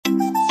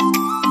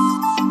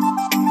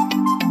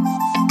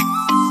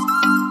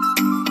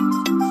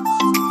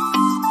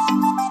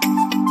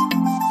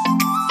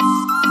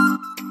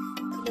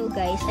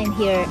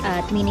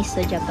at Miniso,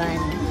 Japan.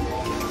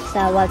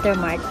 Sa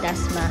Waltermart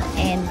Dasma.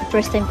 And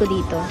first time ko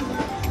dito.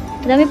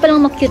 Madami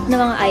palang cute na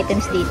mga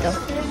items dito.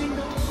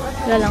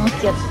 Wala lang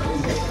cute.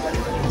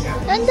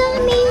 Ang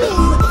dami!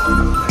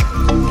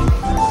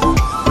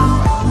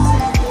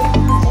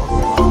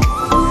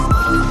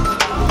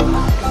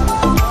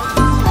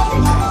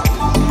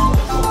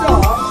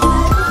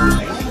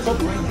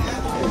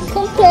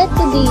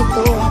 Kompleto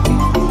dito.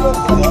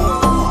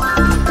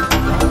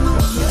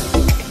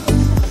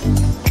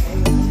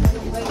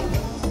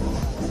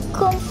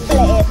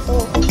 Kompleto.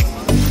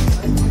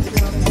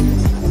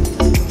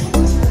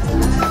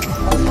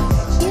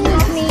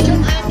 Excuse me.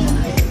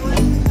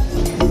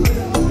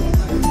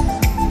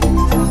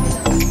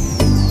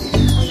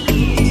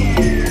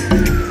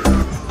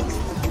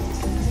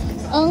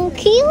 Ang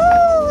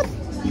cute!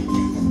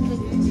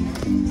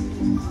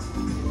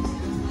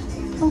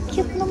 Ang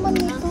cute naman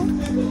ito.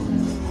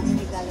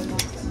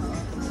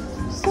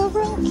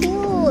 Sobrang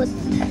cute.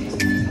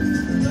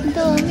 Ang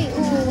dami,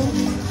 oh.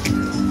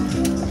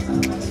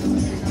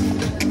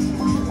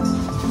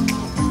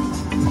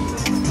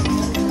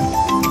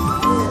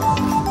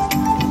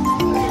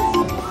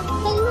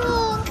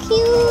 Hello,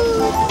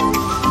 cute.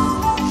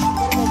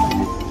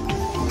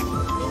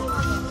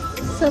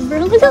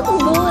 Sobrang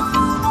lambot.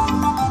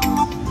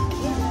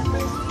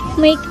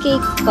 May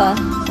cake pa.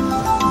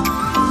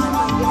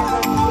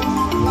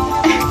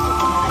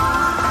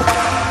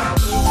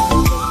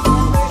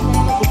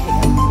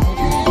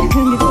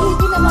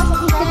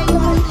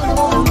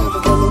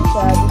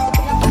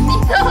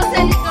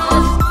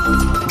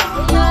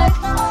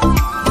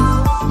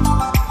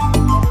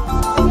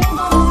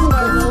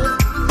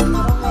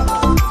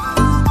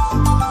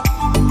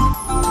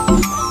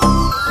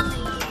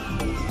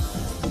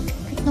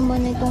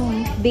 Naman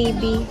itong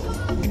baby.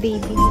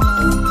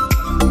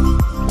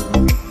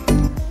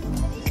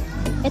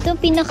 Ito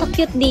yung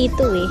pinaka-cute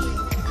dito eh.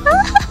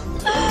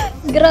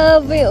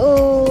 Grabe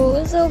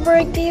oh.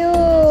 Super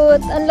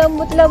cute. Ang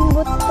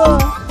lambot-lambot pa.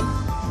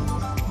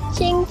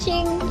 Ching,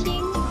 ching,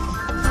 ching.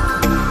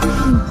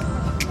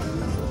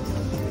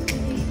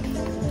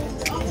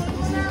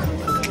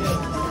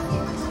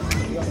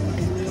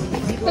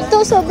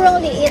 Ito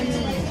sobrang liit.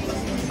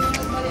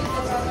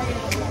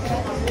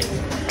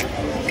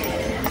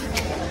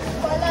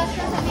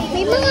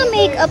 May mga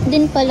makeup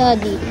din pala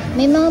dito.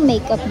 May mga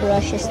makeup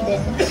brushes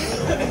din.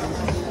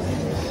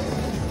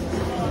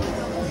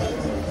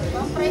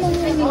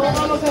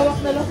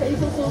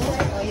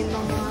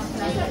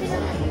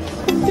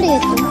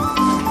 Kompleto.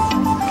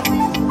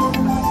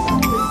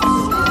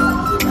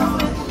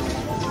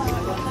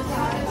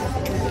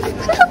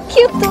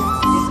 Cute.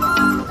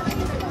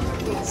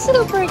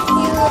 Super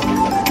cute.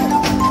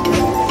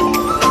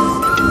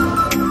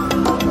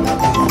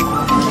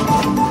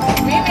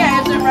 Maybe I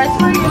have surprise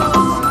for you.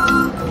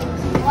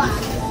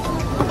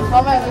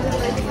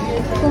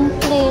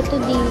 Kompleto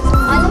dito.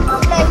 Anong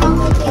problema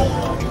mo, Jay?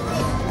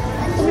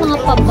 Ito mga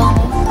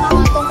pabango.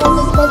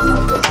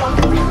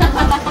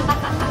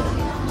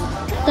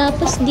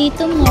 Tapos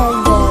dito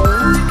marble.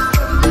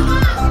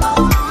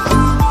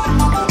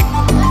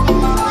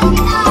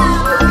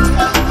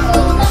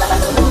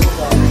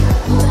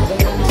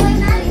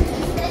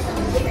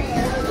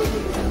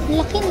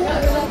 Laki na.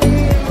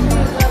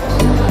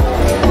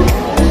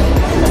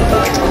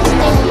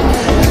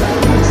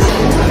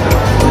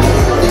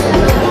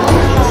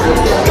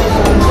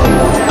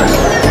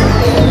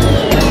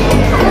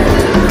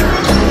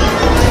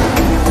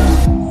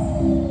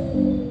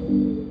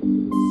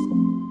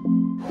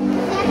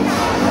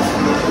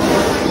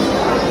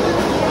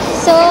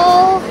 So,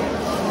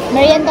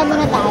 merienda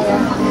muna tayo.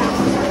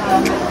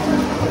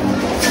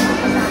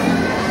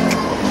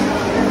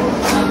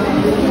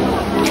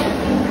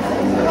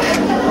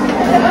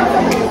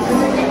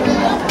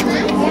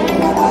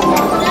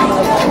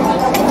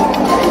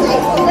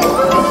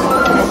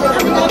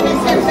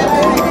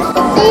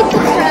 Potato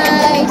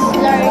fries,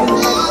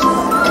 large.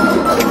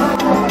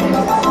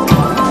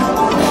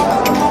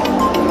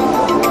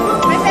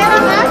 May pera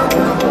ka?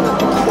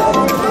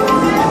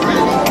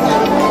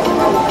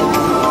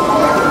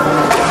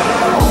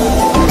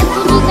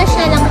 GCash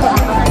na lang po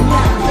ako.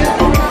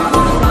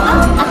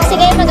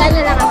 Sige, mag-ano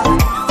lang ako.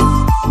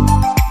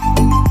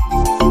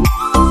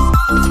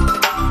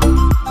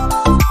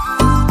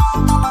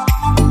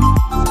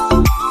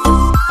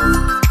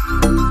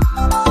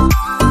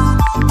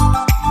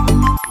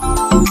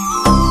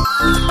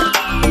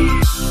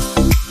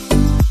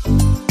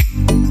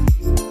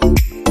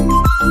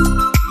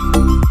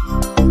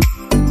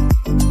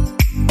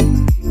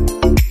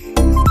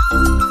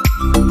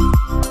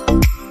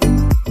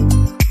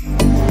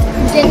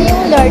 Diyan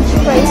yung large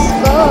price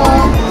ko.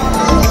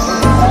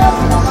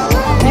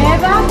 Eh,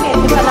 bakit?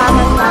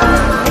 Salamat na.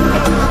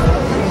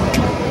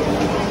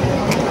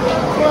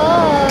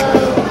 Wow!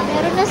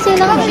 Meron na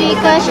silang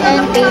GCash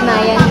and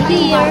Paymaya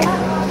here.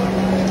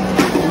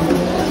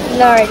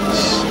 Large.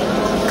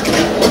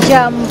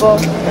 Jumbo.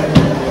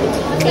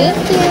 Thank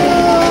you!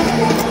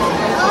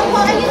 Opo,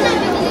 ayun na.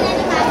 Binili na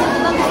ni Casio.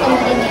 Diba gusto mo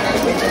din yan?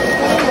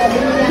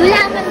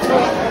 Gulaman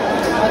po.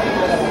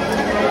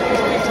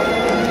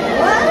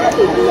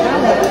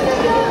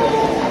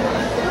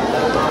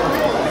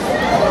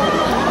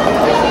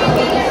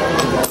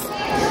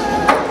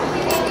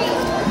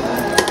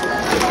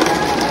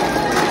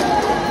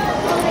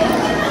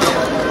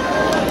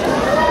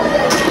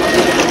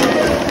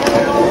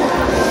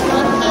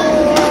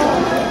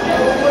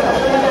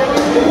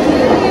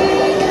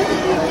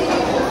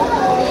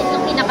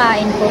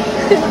 Kain ko.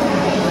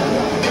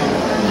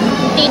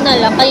 Hindi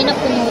na lang. Kaya na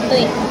puno ito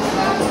eh.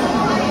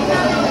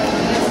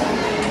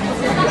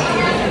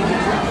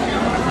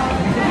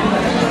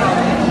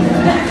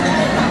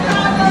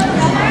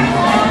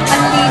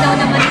 Ang linaw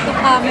naman itong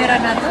camera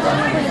na to.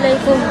 Kulay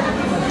ko.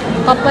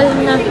 Kapal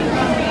na.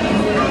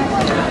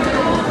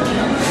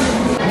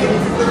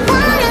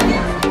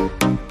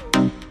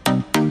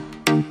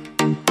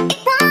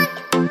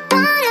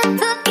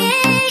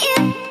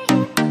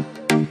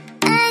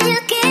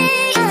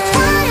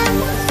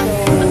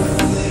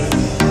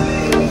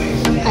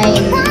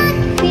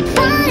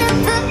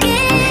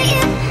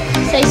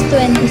 Size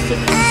 26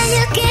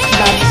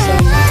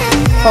 Bobson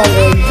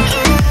colored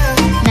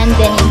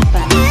non-denim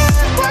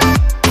pants.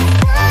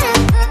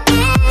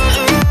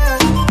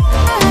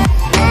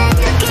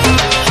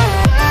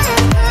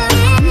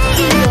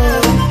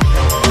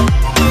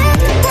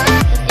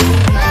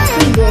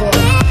 Freego.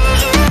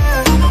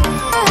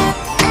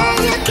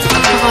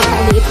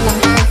 Nakakaliit lang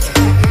siya.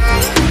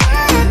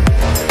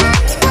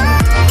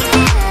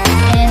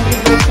 And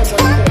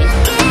reversible to it.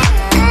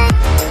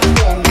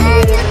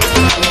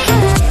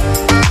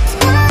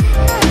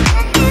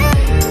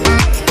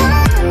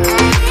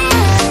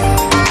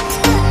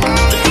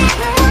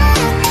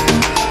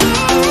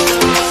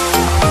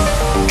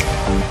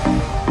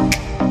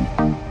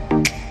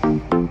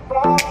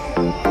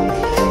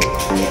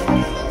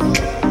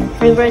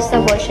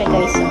 Reversible siya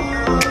guys.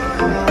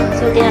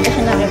 So, tinata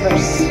siya na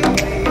reverse.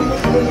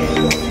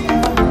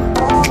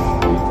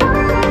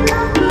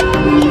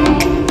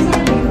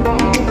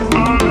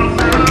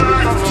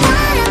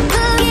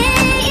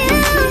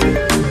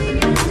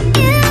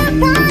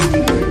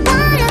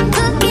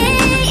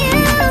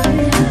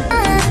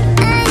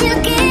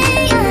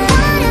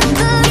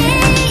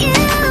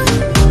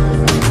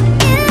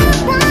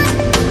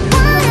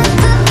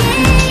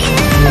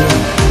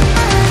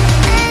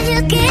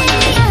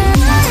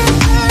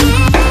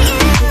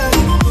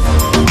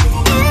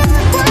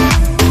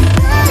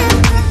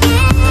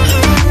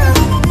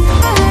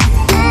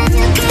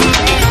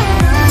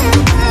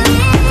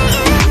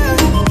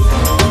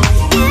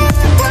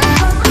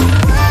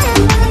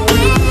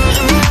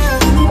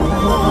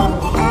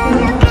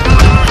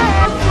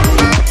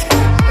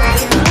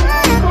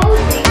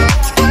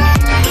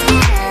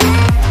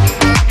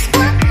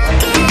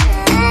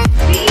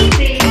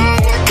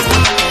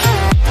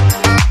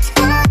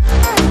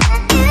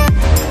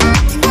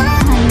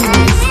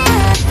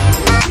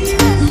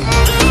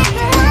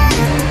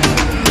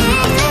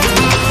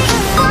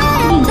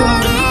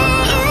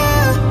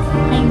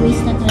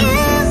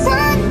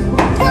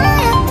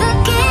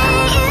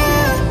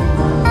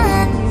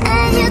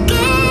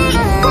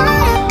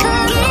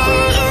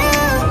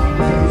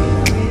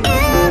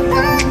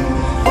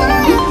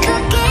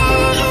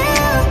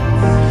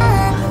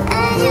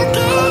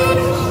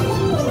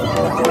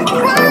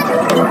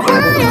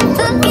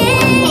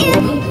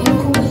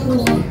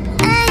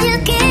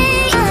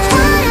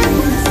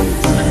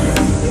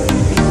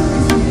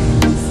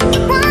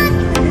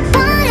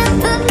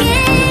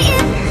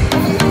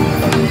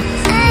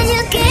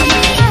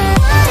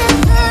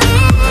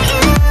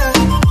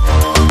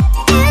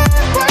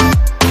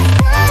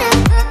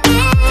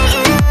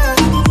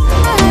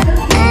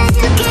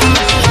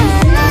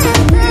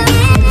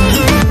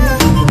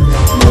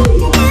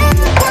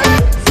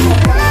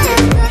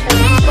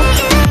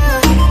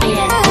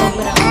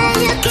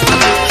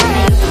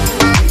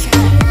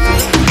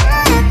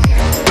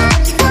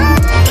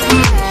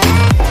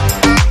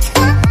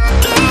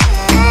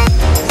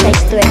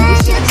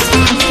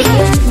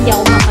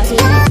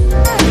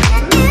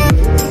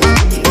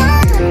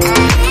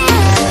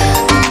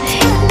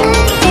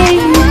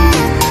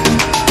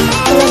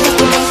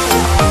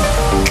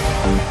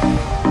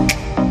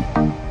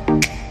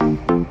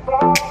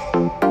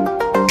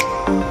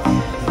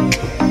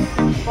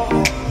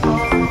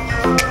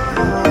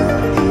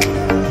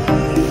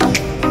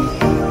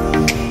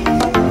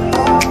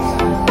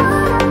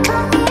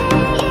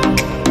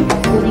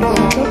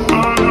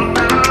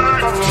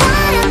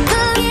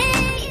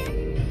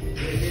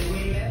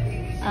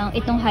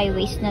 Itong high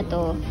waist na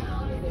to,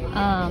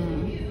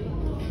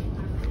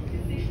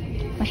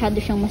 masyado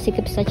siyang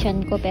masikip sa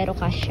tiyan ko pero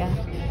kasya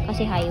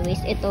kasi high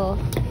waist. Ito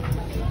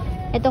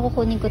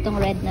kukunin ko tong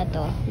red na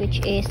to,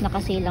 which is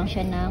nakasilang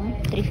siya ng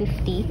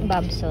 350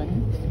 Bobson.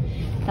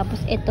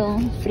 Tapos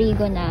itong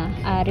Freego na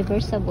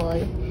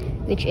reversible,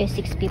 which is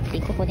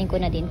 650, kukunin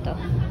ko na din to.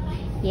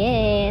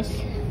 Yes,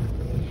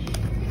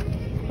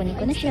 kukunin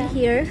ko na siya.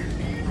 Here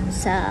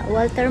sa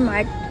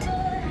Waltermart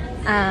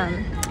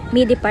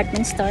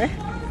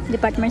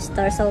department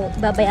store, so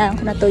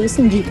babayaran ko na to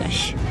using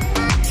GCash.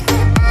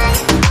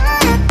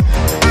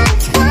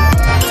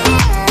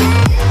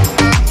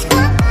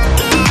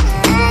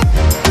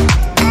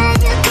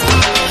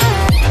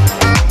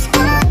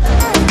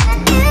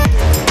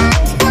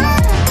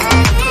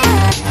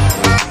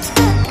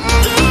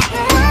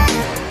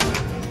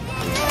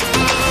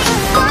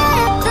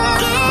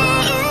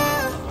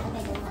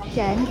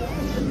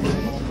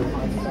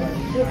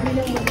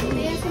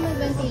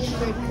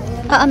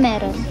 Oo,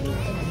 meron.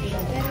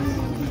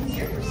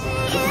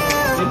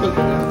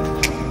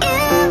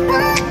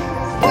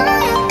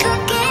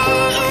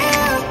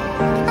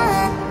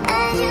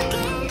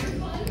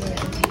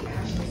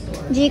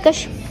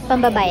 GCash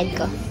pambabayad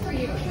ko.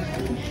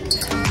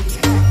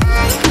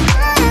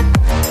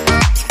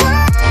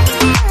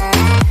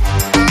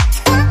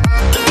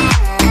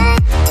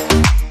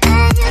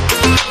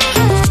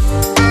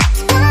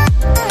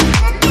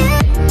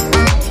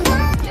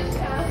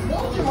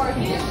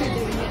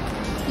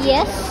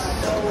 Yes.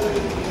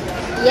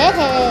 Yay!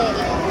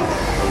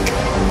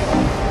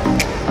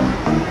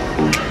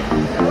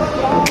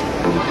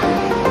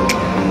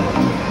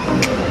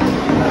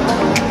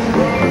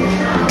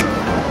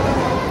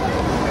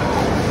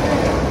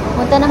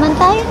 Punta naman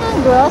tayo ng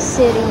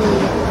grocery.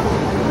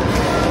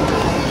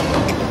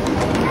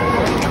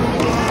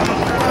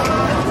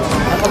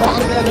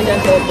 Nakabakit na naman yan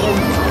sa bedroom.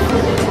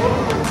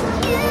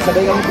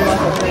 Sabay kami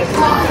pumasok na yun.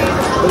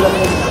 Ulang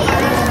mo.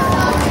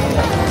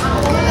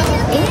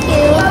 Thank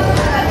you.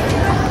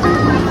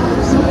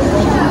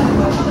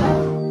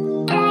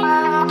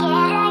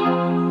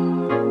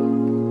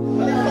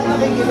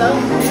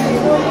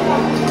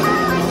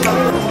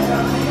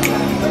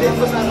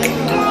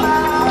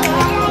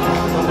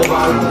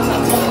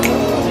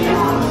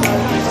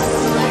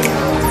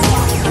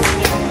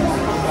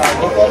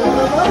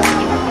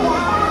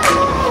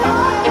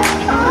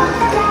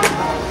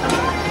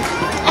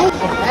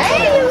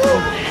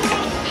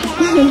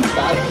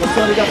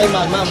 Sorry ka kay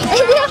ma'am.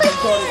 Ay, hindi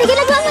ako. Sige,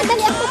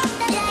 nagmamadali ako.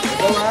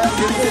 Ito ma'am,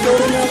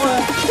 sorry mo ako.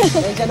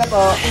 Ayun na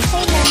po.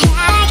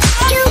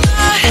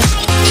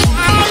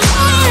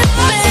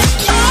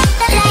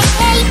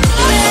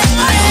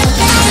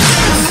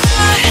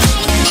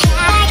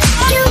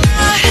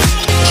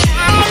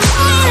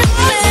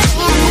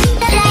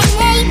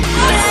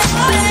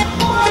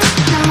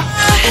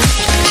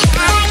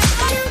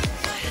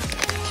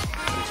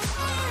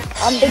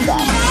 On the go.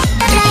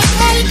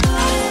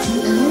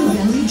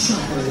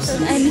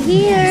 I'm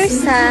here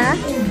sa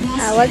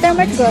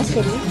Waltermart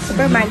Grocery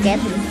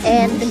Supermarket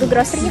and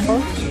nag-grocery ako.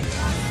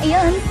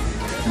 Ayun.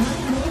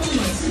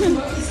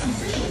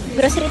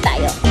 Grocery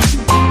tayo.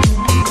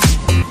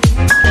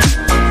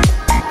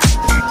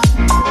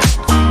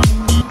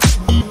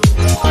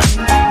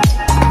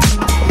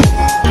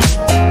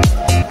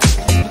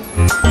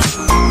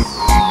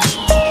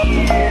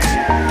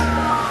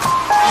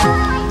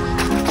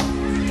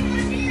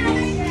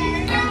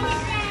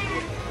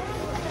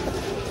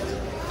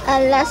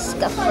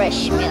 Alaska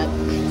fresh milk.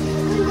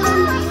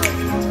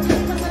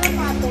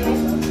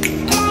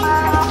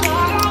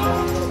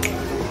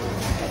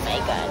 Oh my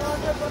God.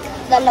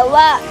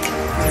 Dalawa.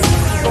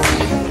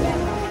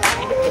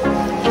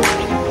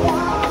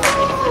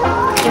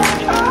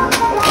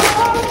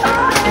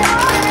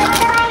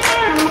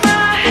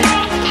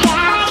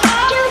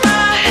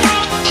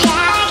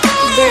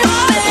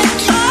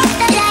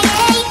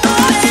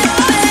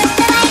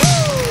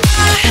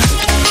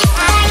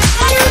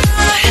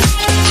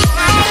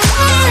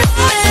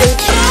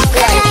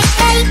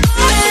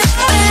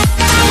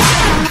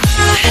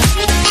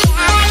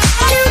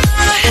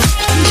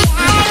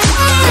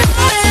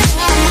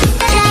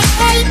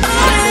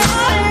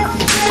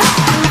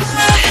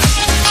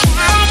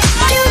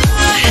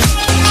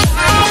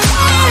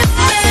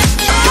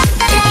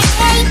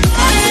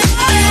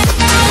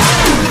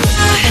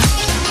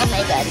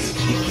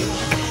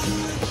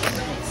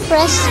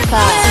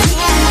 Fresca.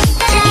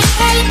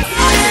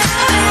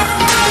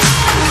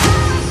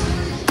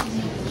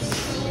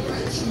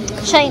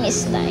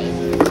 Chinese style.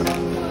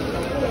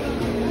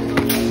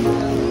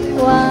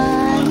 1,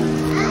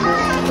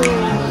 2,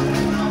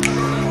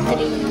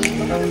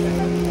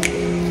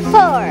 3,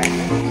 4.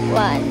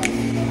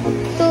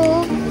 1,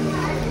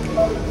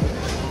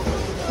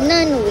 2.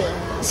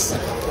 Non-wings.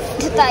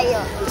 Dito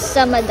tayo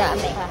sa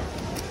madami.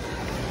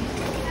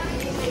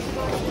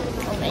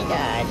 Oh my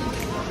God.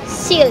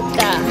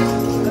 Silka.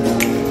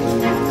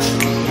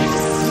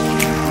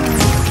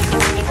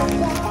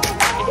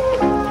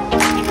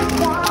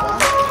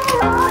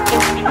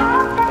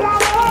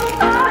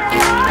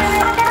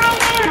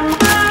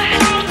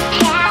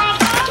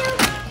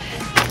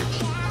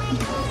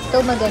 Ito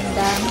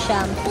magandang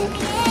shampoo.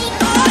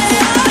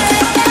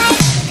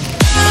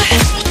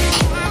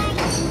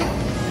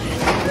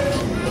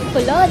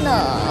 Wala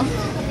na.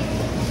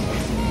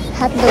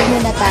 Hotdog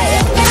muna tayo.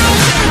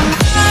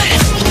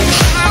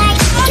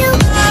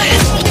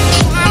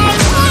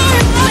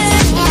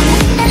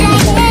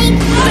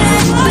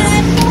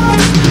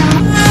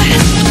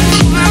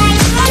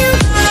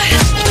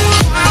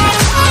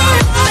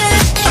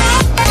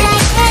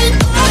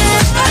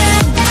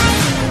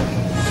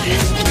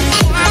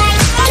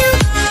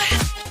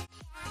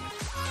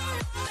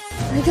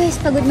 Ay guys,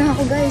 pagod na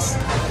ako guys.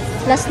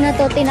 Last na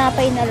to,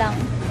 tinapay na lang.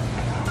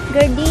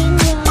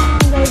 Gardenia,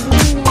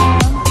 gardenia.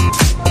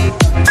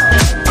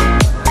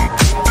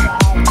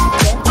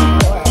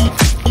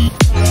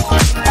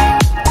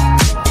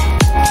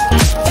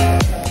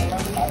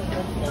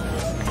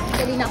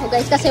 Dali na ako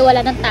guys kasi wala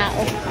ng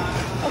tao.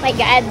 Oh my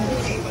God.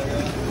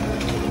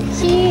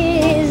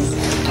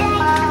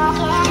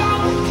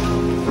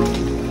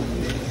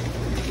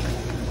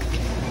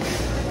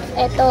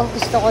 Eto,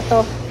 gusto ko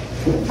to.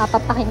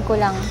 Papapakin ko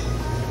lang.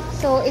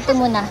 So, ito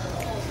muna.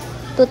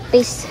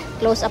 Toothpaste.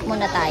 Close up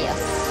muna tayo.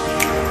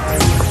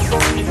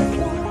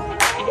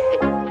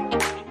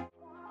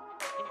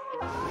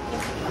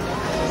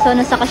 So,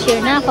 nasa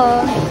cashier na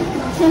ako.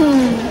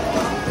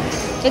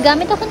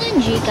 Gagamit ako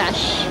ng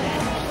GCash.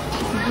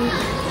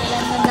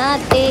 Ilan na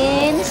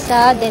natin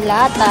sa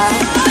Delata.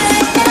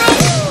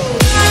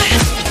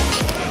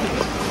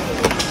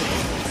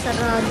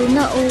 Sarado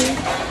na, oh.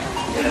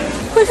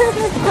 Wala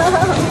na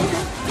tao.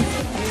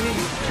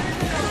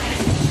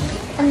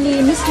 Ang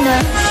linis na.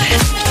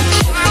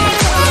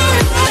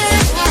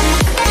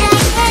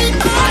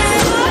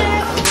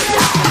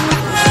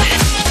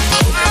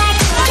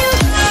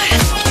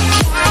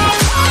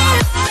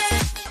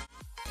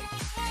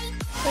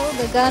 So,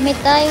 gagamit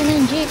tayo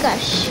ng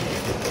GCash.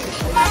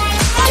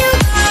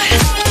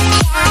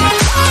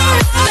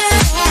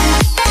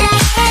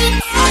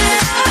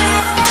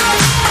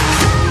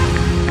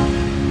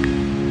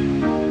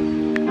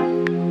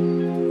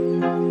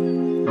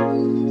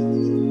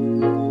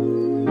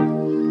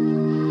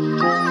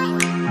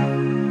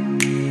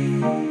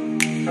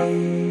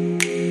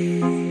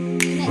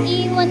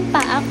 Naiwan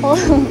pa ako.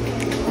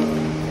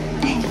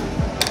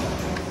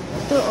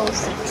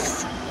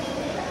 206.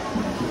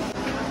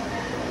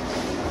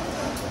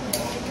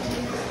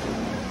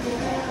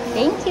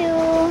 Thank you.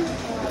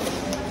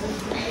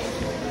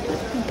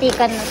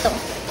 Muntikan na to.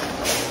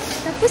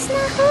 Tapos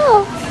na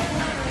ako.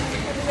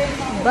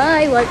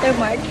 Bye,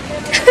 Waltermart.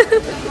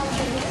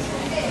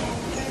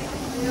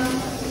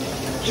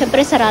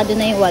 Siyempre, sarado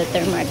na yung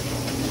Waltermart.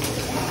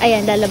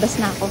 Ayan, lalabas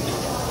na ako.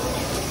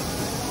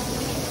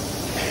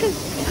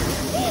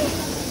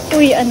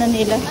 Uy, ano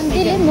nila? Ang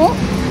dilim mo.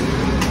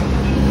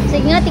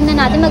 Sige nga, tingnan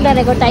natin.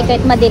 Magre-record tayo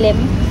kahit madilim.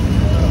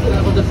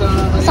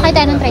 Sakay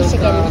tayo ng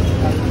tricycle.